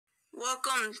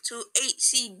Welcome to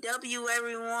HCW,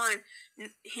 everyone.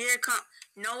 Here come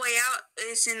No Way Out.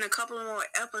 It's in a couple more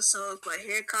episodes, but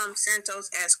here comes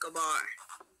Santos Escobar,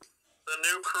 the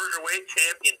new cruiserweight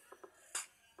champion.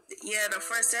 Yeah, the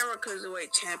first ever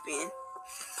cruiserweight champion.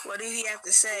 What did he have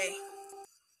to say?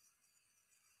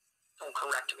 Don't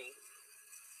correct me.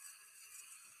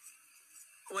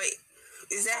 Wait,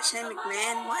 is that Shane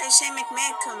McMahon? Why is Shane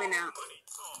McMahon coming out?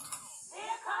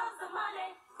 Here comes the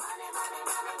money.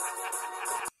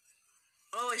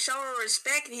 Oh, it's show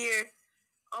respect here.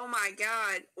 Oh my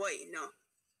God. Wait, no.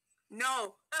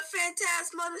 No. The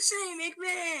Phantasm of the Shane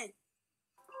McMahon.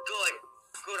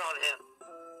 Good on him.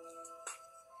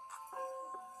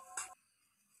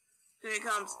 Here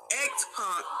comes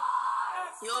X-Pac.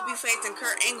 He'll be facing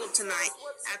Kurt Angle tonight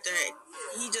after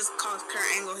he just cost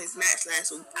Kurt Angle his match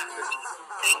last week. After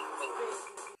he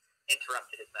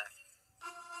interrupted his match.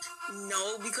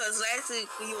 No, because last week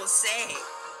he was sad.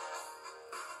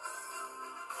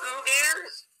 Who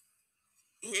cares?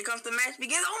 Here comes the match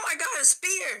begins. Oh my God, a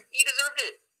spear! He deserved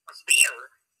it. A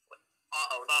spear?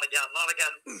 Uh-oh, not again, not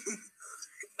again.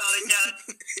 Not again.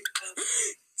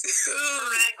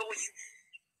 Kurt Angle,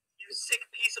 you sick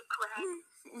piece of crap.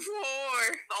 4.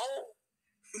 No.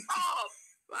 Stop.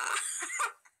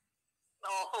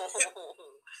 No.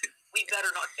 We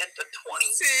better not get to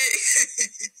 20.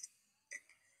 6.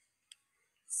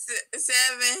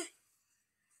 7.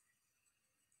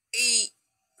 8.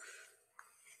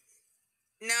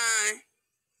 9.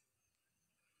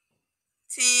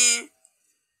 10.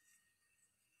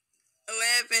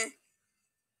 11.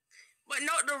 But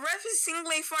no, the ref is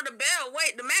signaling for the bell.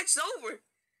 Wait, the match's over.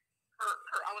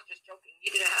 Kurt, I was just joking.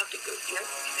 You didn't have to go.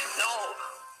 No.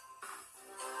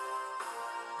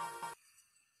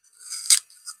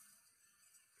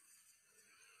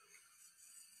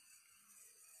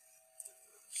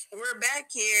 We're back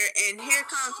here, and here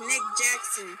comes Nick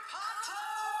Jackson.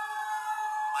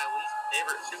 My least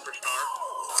favorite superstar.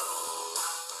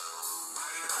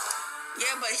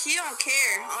 Yeah, but he don't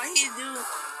care. All he do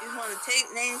is want to take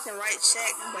names and write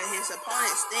checks, but his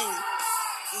opponent Sting,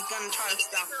 he's gonna try to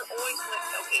stop him. Always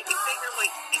okay, Nick Baker,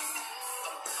 like,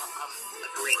 I'm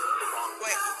agreeing with the wrong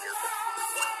Wait. here.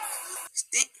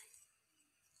 Sting?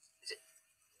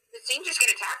 Did Sting just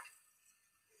get attacked?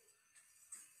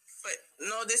 But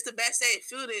no, this is the backstage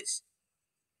footage.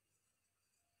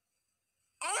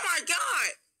 Oh my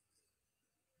God!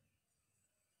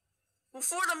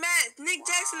 Before the match, Nick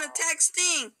Jackson attacked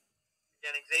Sting.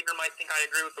 Yeah, and Xavier might think I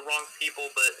agree with the wrong people,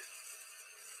 but...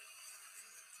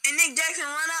 And Nick Jackson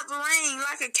run out the ring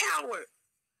like a coward.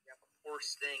 Yeah, but poor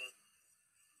Sting.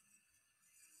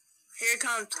 Here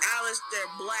comes Aleister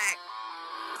Black.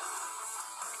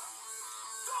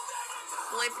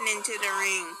 Flipping into the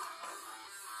ring.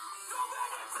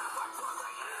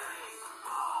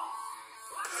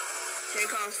 Here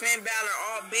comes Finn Balor,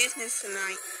 all business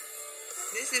tonight.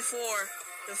 This is for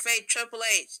the fake Triple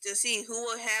H to see who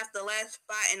will have the last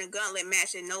spot in the gauntlet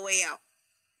match in No Way Out.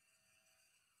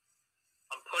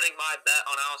 I'm putting my bet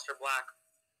on Aleister Black.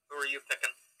 Who are you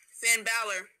picking? Finn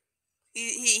Balor.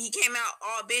 He came out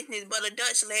all business but a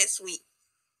Dutch last week.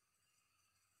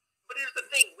 But here's the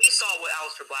thing. We saw what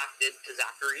Aleister Black did to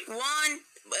Zachary.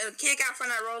 A kick out from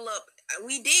that roll up.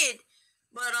 We did.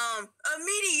 But a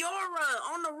Meteora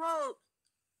on the road.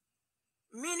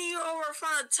 Meteora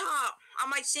from the top. I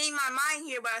might change my mind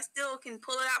here, but I still can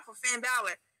pull it out for Finn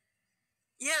Balor.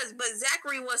 Yes, but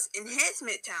Zachary was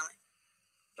enhancement talent.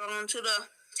 Thrown to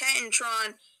the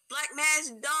Titantron, Black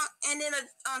Mass dunk, and then a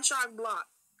shock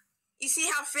block. You see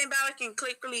how Finn Balor can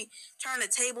quickly turn the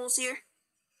tables here?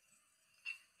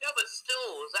 Yeah, but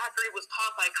still, Zachary was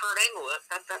taught by Kurt Angle.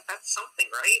 That's something,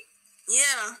 right?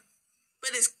 Yeah,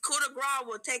 but his coup de grace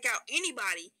will take out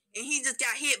anybody, and he just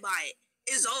got hit by it.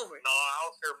 It's over. No,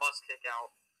 Aleister must kick out.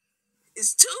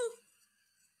 It's 2?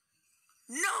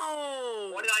 No!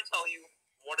 What did I tell you?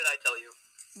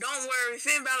 Don't worry,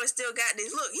 Finn Balor still got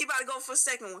this. Look, he about to go for a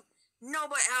second one. No,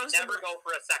 but Aleister... Never go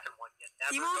for a second one.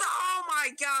 He moved on. Oh,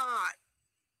 my God.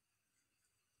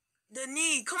 The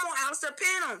knee. Come on, Aleister,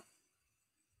 pin him.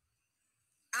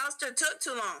 Aleister took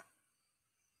too long.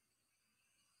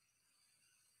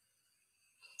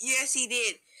 Yes, he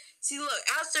did. See, look,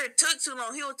 Aleister took too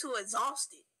long. He was too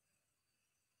exhausted.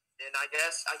 And I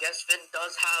guess Finn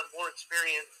does have more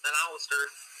experience than Aleister.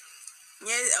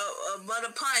 Yeah, but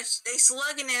a punch. They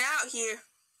slugging it out here.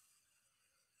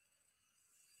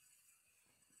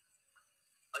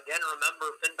 Again, remember,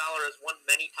 Finn Balor has won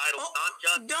many titles, not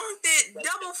just...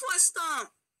 Double foot stomp.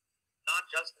 Not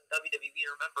just in WWE.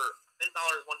 Remember, Finn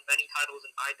Balor has won many titles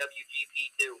in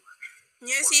IWGP, too.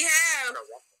 Yes, he have.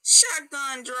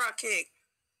 Shotgun drop kick.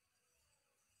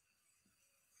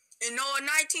 And no,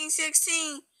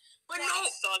 1916. But Bloody no.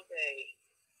 Sunday.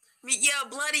 Yeah,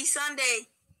 Bloody Sunday.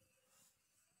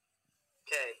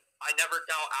 Okay, I never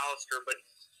doubt Alistair, but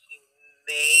he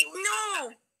may lose.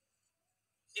 No.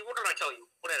 See, what did I tell you?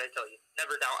 What did I tell you?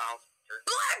 Never doubt Alistair.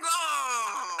 Black.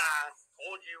 Oh.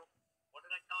 Told you. What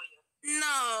did I tell you?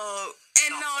 No.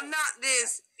 And no, not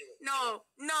this. No.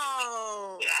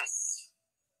 No. Yes.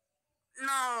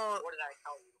 No. What did I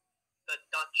tell you? The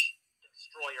Dutch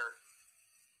Destroyer.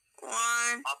 1.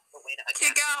 Up the win again.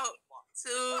 Kick out.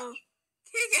 2.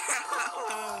 Kick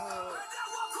out.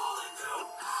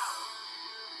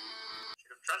 Should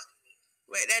have trusted me.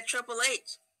 Wait, that Triple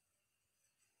H.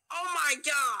 Oh my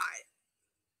God.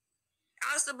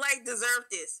 Aleister Black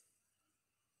deserved this.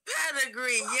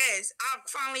 Pedigree, yes. I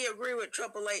finally agree with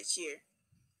Triple H here.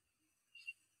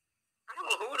 I don't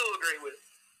know who to agree with.